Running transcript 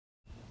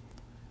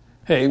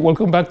Hey,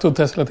 welcome back to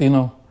Test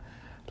Latino.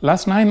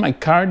 Last night, my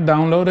car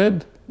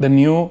downloaded the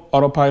new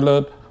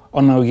Autopilot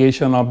on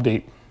Navigation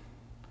update.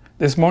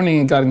 This morning,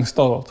 it got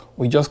installed.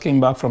 We just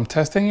came back from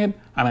testing it,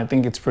 and I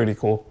think it's pretty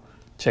cool.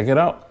 Check it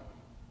out.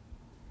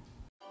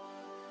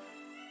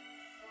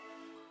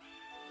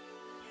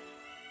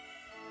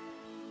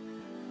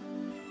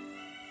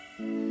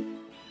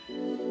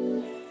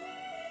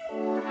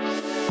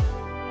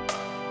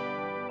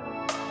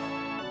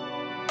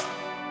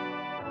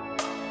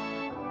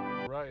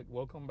 Right,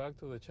 welcome back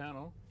to the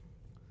channel.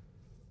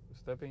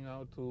 Stepping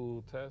out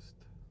to test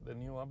the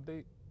new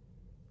update.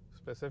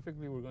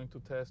 Specifically, we're going to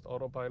test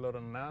Autopilot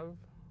on Nav.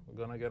 We're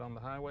going to get on the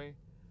highway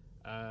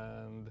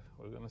and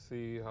we're going to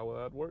see how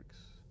that works.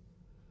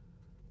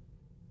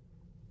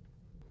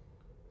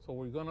 So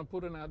we're going to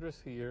put an address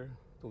here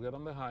to get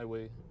on the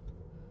highway.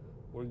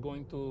 We're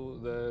going to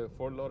the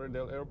Fort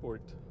Lauderdale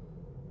Airport.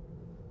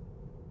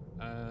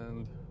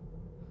 And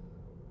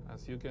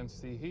as you can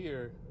see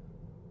here,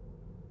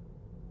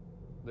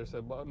 there's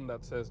a button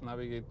that says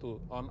navigate to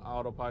on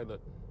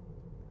autopilot.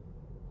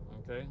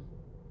 Okay,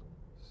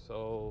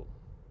 so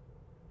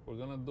we're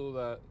gonna do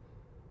that.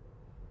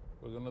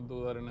 We're gonna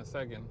do that in a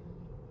second.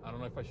 I don't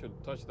know if I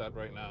should touch that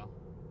right now.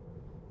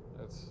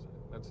 Let's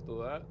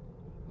do that.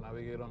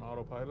 Navigate on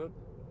autopilot.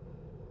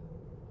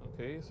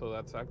 Okay, so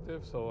that's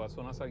active. So as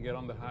soon as I get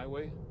on the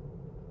highway,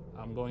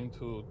 I'm going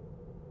to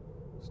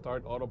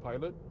start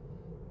autopilot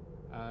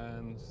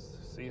and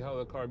see how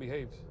the car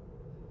behaves.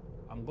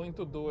 I'm going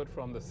to do it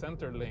from the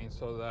center lane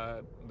so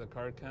that the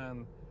car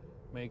can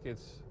make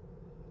its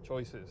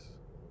choices.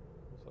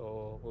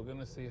 So we're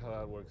gonna see how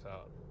that works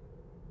out.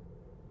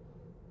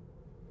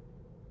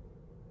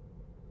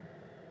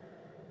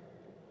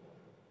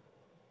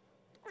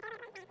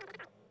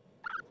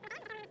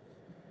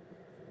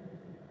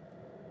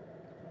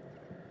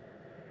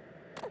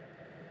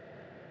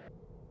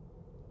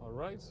 All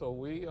right, so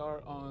we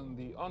are on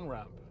the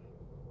on-ramp.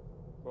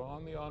 We're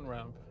on the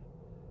on-ramp.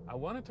 I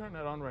want to turn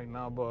it on right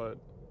now, but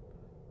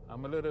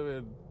I'm a little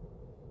bit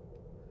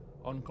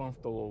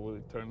uncomfortable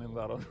with turning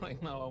that on right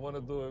now. I want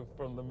to do it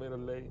from the middle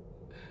lane,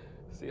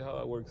 see how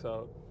that works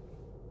out.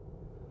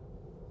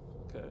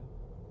 Okay.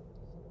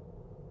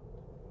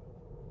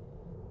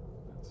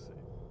 Let's see.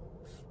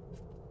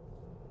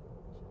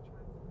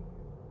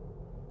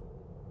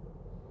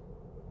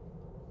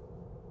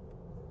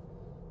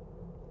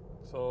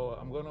 So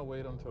I'm gonna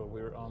wait until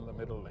we're on the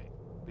middle lane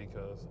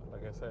because,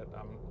 like I said,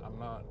 I'm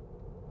not.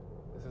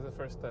 This is the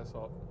first test,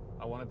 so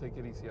I want to take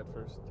it easy at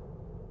first.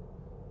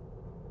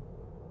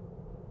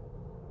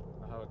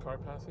 I have a car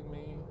passing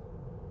me.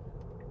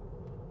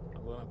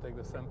 I'm going to take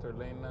the center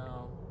lane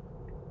now.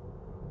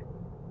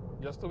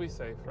 Just to be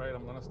safe, right?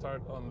 I'm going to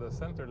start on the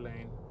center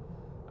lane.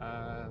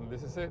 And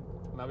this is it.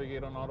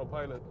 Navigate on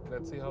autopilot.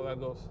 Let's see how that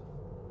goes.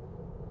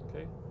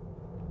 Okay.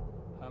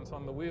 Hands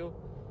on the wheel.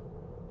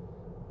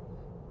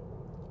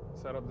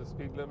 Set up the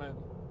speed limit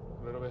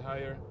a little bit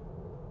higher.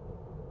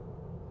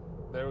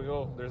 There we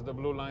go. There's the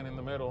blue line in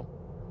the middle.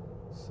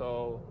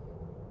 So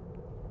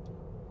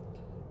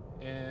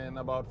in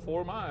about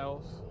 4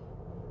 miles,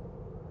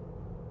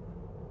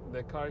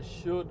 the car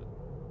should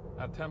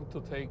attempt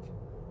to take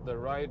the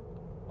right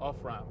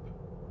off-ramp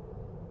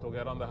to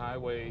get on the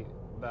highway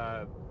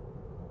that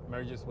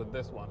merges with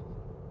this one.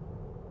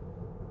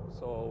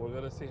 So we're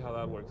going to see how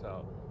that works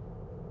out.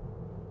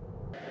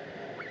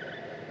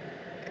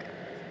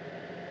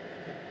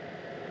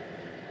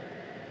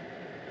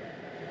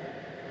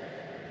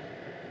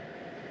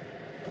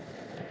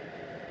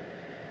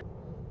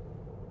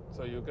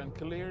 So you can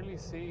clearly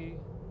see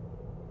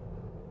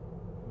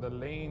the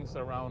lanes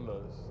around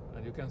us,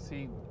 and you can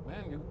see,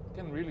 man, you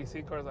can really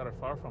see cars that are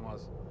far from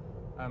us.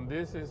 And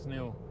this is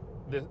new.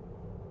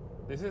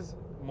 This is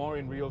more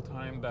in real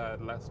time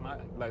than last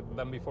night,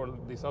 than before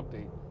this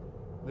update.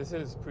 This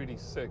is pretty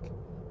sick,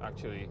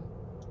 actually.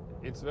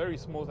 It's very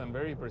smooth and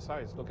very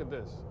precise. Look at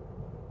this.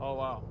 Oh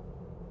wow.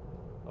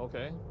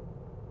 Okay.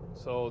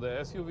 So the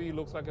SUV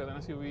looks like an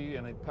SUV,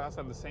 and it passed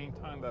at the same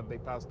time that they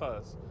passed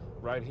us,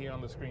 right here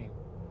on the screen.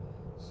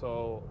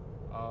 So,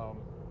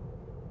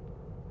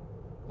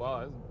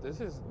 wow,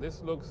 this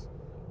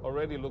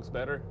already looks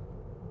better.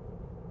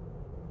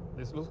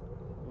 This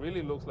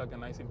really looks like a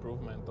nice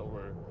improvement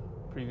over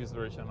previous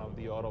version of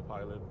the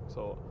Autopilot.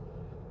 So,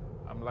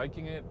 I'm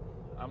liking it.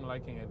 I'm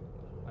liking it.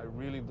 I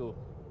really do.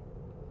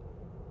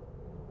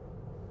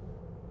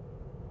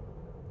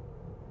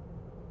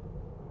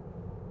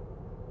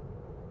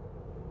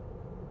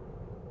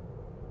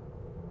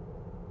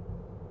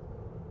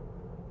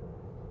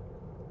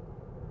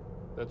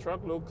 The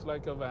truck looks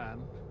like a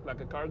van, like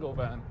a cargo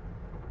van.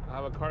 I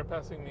have a car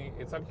passing me.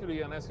 It's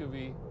actually an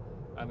SUV,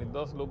 and it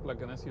does look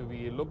like an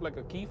SUV. It looked like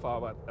a key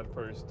fob at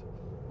first,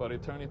 but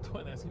it turned into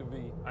an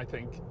SUV, I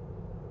think.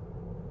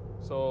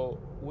 So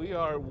we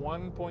are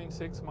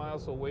 1.6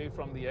 miles away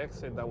from the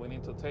exit that we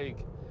need to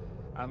take,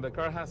 and the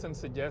car hasn't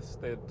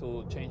suggested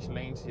to change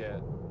lanes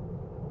yet.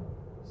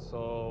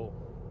 So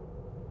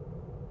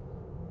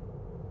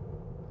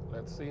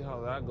let's see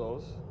how that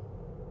goes.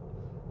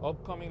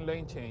 Upcoming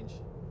lane change.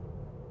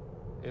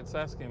 it's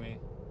asking me.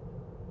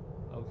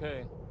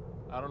 Okay,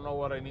 I don't know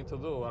what I need to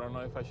do. I don't know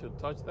if I should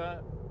touch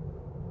that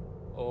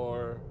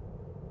or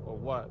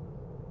what.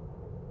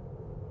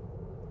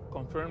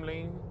 Confirm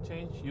lane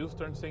change, use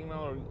turn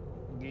signal or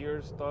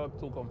gear stuck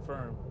to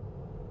confirm.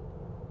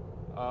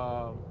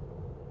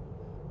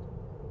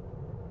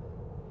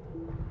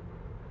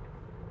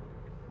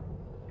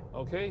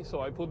 Okay,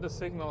 so I put the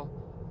signal.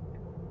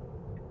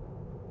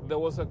 There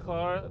was a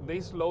car, they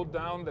slowed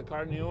down, the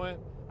car knew it,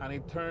 and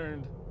it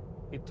turned,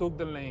 it took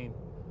the lane.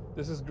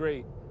 This is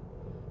great.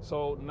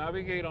 So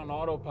navigate on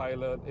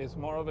autopilot is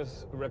more of a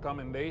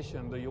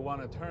recommendation that you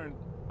want to turn.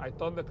 I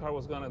thought the car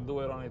was going to do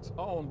it on its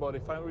own, but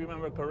if I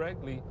remember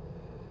correctly,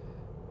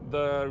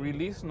 the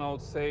release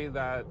notes say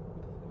that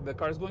the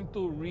car is going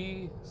to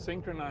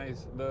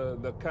re-synchronize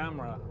the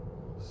camera.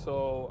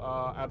 So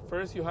at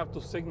first you have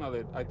to signal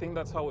it. I think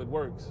that's how it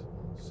works.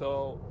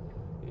 So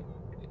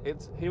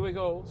it's, here we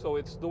go. So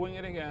it's doing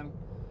it again.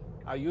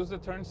 I used the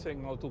turn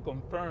signal to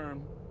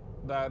confirm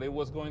that it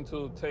was going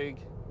to take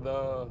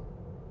the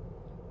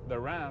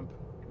ramp,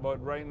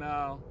 but right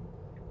now,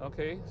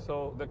 okay,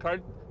 so the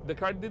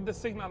car did the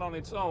signal on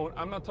its own.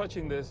 I'm not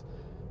touching this.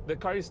 The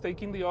car is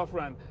taking the off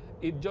ramp.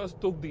 It just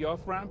took the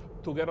off ramp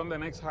to get on the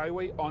next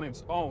highway on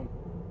its own.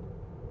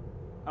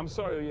 I'm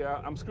sorry,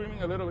 yeah, I'm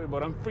screaming a little bit,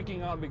 but I'm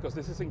freaking out because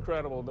this is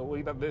incredible, the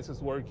way that this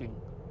is working.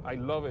 I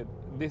love it.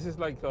 This is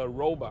like a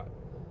robot.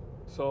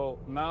 So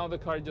now the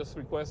car just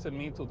requested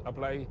me to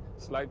apply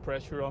slight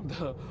pressure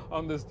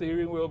on the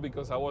steering wheel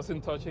because I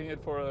wasn't touching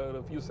it for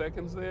a few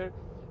seconds there.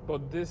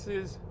 But this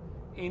is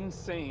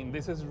insane.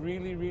 This is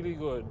really, really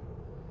good.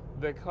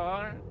 The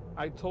car,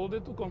 I told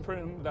it to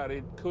confirm that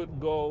it could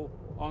go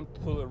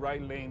onto the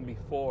right lane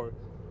before,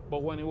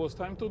 but when it was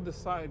time to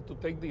decide to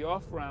take the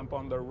off ramp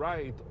on the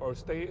right or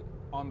stay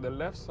on the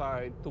left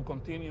side to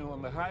continue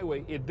on the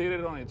highway, it did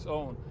it on its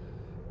own.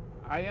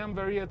 I am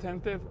very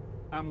attentive.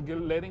 I'm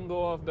letting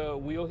go of the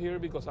wheel here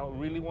because I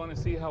really want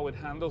to see how it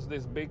handles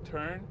this big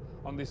turn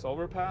on this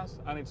overpass,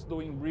 and it's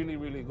doing really,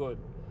 really good.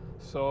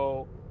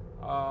 So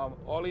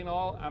all in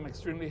all, I'm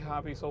extremely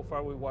happy so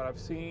far with what I've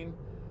seen.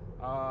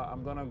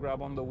 I'm gonna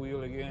grab on the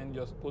wheel again,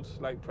 just put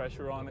slight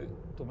pressure on it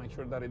to make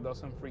sure that it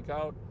doesn't freak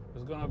out.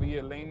 There's gonna be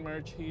a lane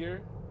merge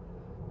here.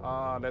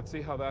 Let's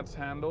see how that's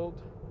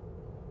handled.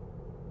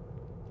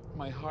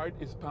 My heart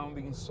is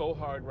pounding so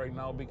hard right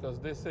now because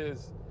this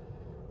is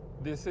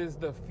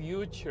the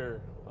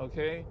future,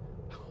 okay?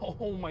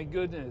 Oh my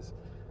goodness,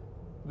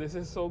 this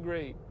is so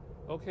great.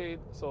 Okay,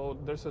 so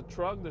there's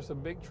a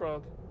big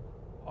truck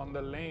on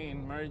the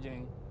lane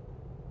merging.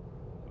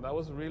 That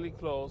was really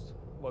close,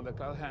 but the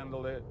car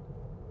handled it.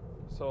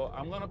 So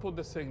I'm gonna put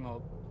the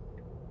signal.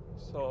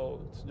 So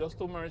it's just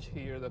to merge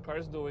here. The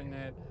car's doing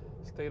it.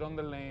 Stayed on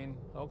the lane.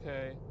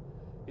 Okay.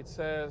 It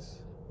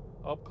says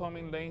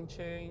upcoming lane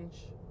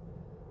change.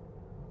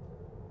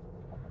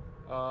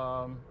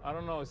 I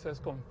don't know. It says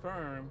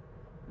confirm,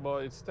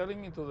 but it's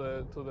telling me to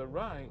the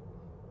right.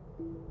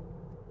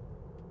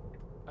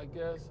 I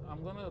guess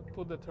I'm gonna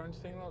put the turn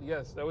signal.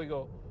 Yes, there we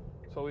go.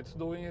 So it's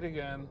doing it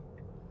again.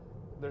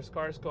 There's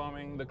cars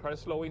coming. The car's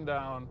slowing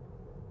down.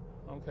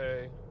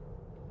 Okay.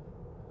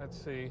 Let's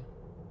see.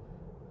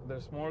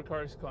 There's more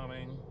cars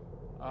coming.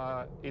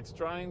 It's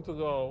trying to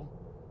go.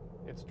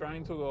 It's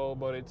trying to go,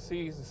 but it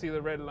see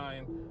the red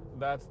line.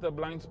 That's the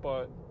blind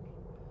spot.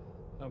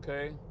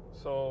 Okay.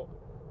 So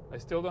I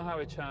still don't have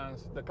a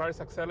chance. The car is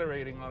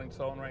accelerating on its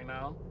own right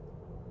now.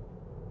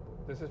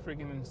 This is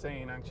freaking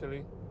insane,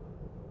 actually.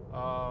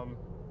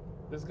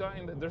 This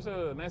guy, there's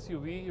an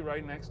SUV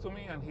right next to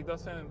me, and he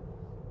doesn't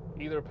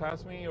either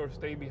pass me or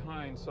stay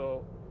behind.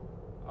 So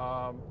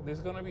this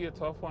is gonna be a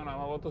tough one. I'm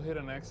about to hit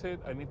an exit.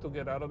 I need to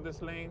get out of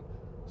this lane.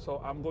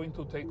 So I'm going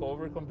to take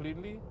over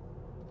completely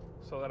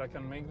so that I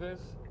can make this.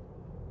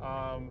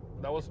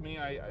 That was me.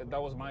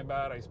 That was my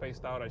bad. I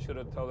spaced out. I should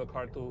have told the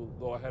car to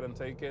go ahead and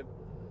take it.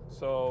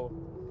 So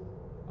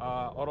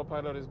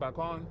autopilot is back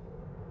on.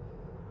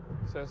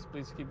 It says,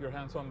 please keep your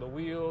hands on the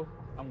wheel.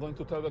 I'm going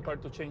to tell the car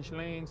to change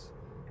lanes.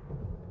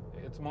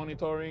 It's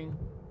monitoring.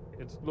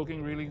 It's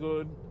looking really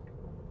good.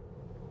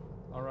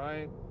 All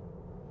right.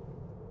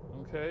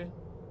 Okay.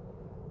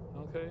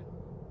 Okay.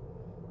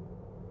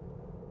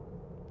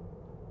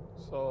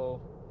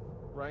 So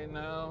right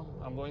now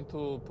I'm going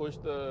to push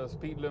the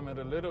speed limit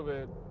a little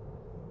bit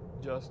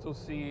just to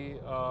see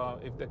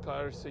if the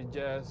car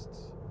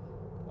suggests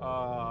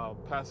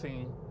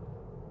passing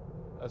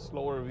a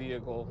slower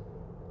vehicle.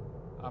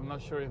 I'm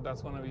not sure if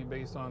that's going to be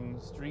based on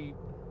street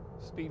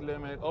speed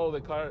limit. Oh,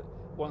 the car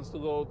wants to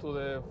go to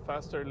the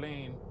faster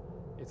lane.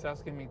 It's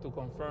asking me to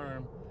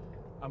confirm.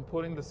 I'm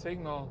putting the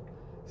signal.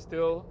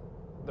 Still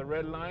the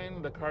red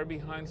line, the car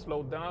behind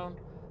slowed down.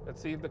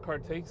 Let's see if the car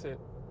takes it.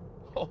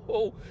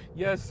 Oh,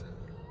 yes.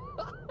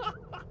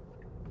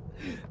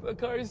 The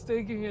car is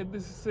taking it.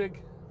 This is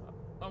sick.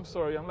 I'm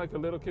sorry, I'm like a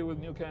little kid with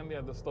new candy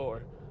at the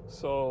store.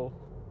 So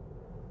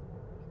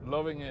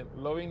loving it.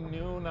 Loving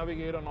new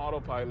Navigator on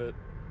autopilot.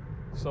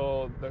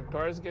 So the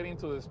car is getting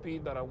to the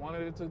speed that I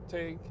wanted it to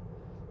take.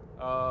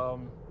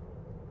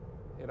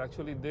 it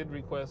actually did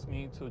request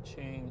me to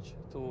change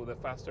to the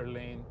faster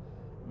lane.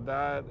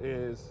 That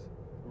is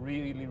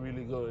really,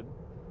 really good.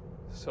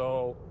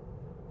 So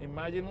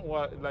imagine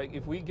what, like,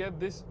 if we get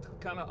this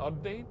kind of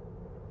update,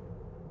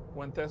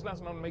 when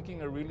Tesla's not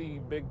making a really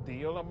big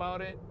deal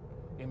about it,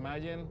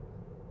 imagine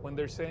when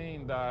they're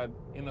saying that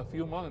in a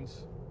few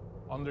months,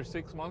 under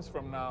 6 months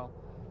from now,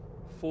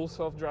 full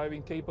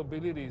self-driving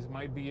capabilities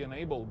might be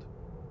enabled.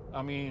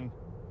 I mean,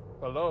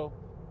 hello,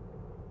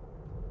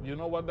 you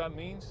know what that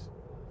means?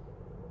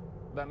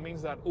 That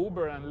means that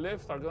Uber and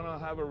Lyft are gonna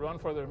have a run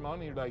for their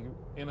money, like,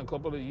 in a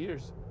couple of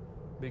years,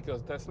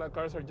 because Tesla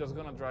cars are just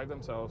gonna drive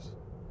themselves.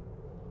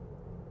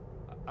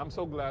 I'm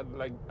so glad,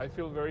 like, I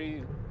feel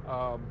very,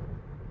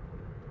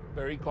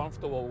 very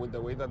comfortable with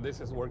the way that this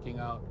is working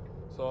out.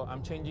 So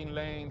I'm changing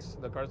lanes,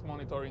 the car's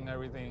monitoring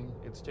everything.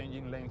 It's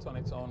changing lanes on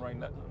its own right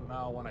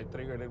now when I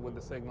triggered it with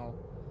the signal.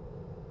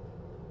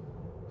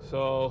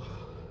 So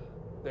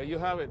there you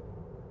have it,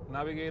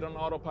 Navigate on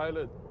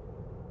Autopilot.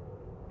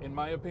 In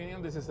my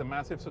opinion, this is a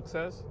massive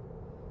success.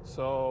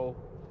 So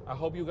I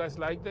hope you guys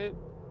liked it.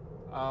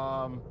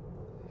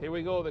 Here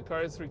we go, the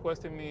car is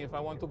requesting me if I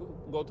want to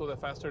go to the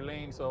faster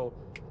lane, so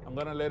I'm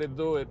gonna let it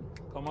do it.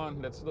 Come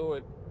on, let's do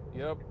it.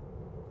 Yep.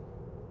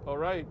 All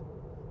right.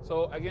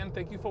 So again,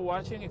 thank you for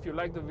watching. If you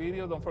like the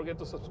video, don't forget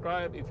to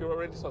subscribe. If you're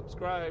already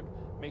subscribed,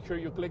 make sure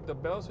you click the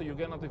bell so you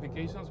get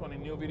notifications when a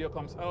new video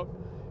comes out.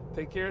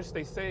 Take care,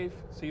 stay safe.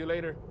 See you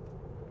later.